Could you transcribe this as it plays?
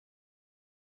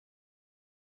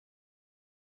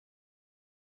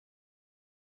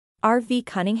R.V.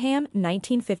 Cunningham,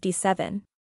 1957.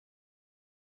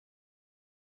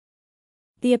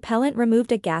 The appellant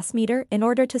removed a gas meter in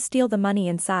order to steal the money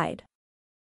inside.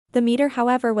 The meter,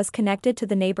 however, was connected to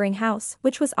the neighboring house,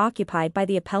 which was occupied by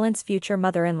the appellant's future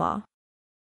mother-in-law.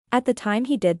 At the time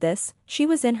he did this, she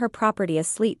was in her property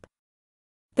asleep.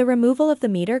 The removal of the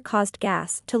meter caused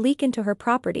gas to leak into her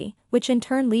property, which in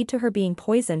turn led to her being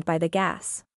poisoned by the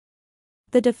gas.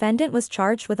 The defendant was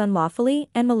charged with unlawfully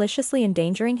and maliciously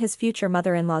endangering his future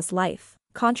mother-in-law's life,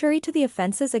 contrary to the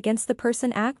Offences Against the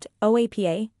Person Act,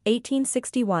 OAPA,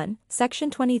 1861,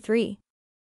 Section 23.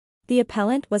 The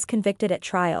appellant was convicted at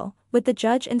trial, with the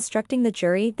judge instructing the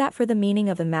jury that for the meaning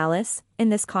of the malice, in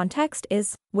this context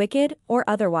is, wicked or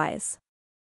otherwise.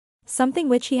 Something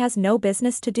which he has no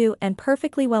business to do and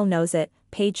perfectly well knows it,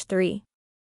 page 3.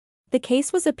 The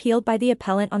case was appealed by the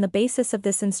appellant on the basis of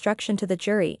this instruction to the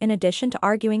jury in addition to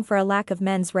arguing for a lack of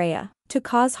mens rea, to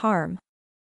cause harm.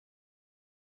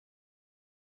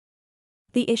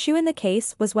 The issue in the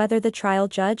case was whether the trial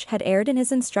judge had erred in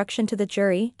his instruction to the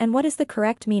jury and what is the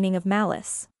correct meaning of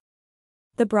malice.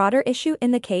 The broader issue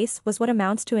in the case was what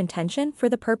amounts to intention for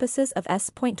the purposes of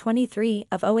S.23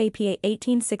 of OAPA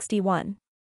 1861.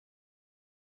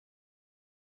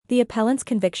 The appellant's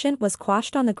conviction was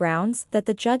quashed on the grounds that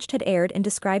the judge had erred in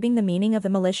describing the meaning of the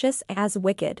malicious as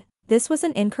wicked. This was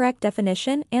an incorrect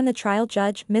definition, and the trial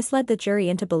judge misled the jury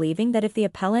into believing that if the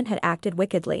appellant had acted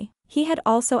wickedly, he had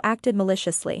also acted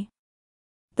maliciously.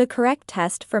 The correct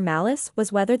test for malice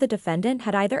was whether the defendant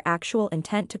had either actual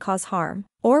intent to cause harm,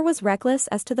 or was reckless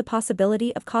as to the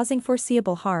possibility of causing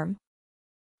foreseeable harm.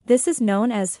 This is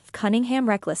known as Cunningham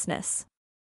recklessness.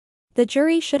 The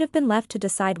jury should have been left to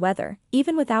decide whether,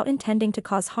 even without intending to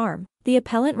cause harm, the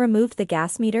appellant removed the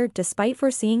gas meter despite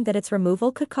foreseeing that its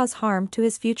removal could cause harm to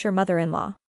his future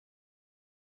mother-in-law.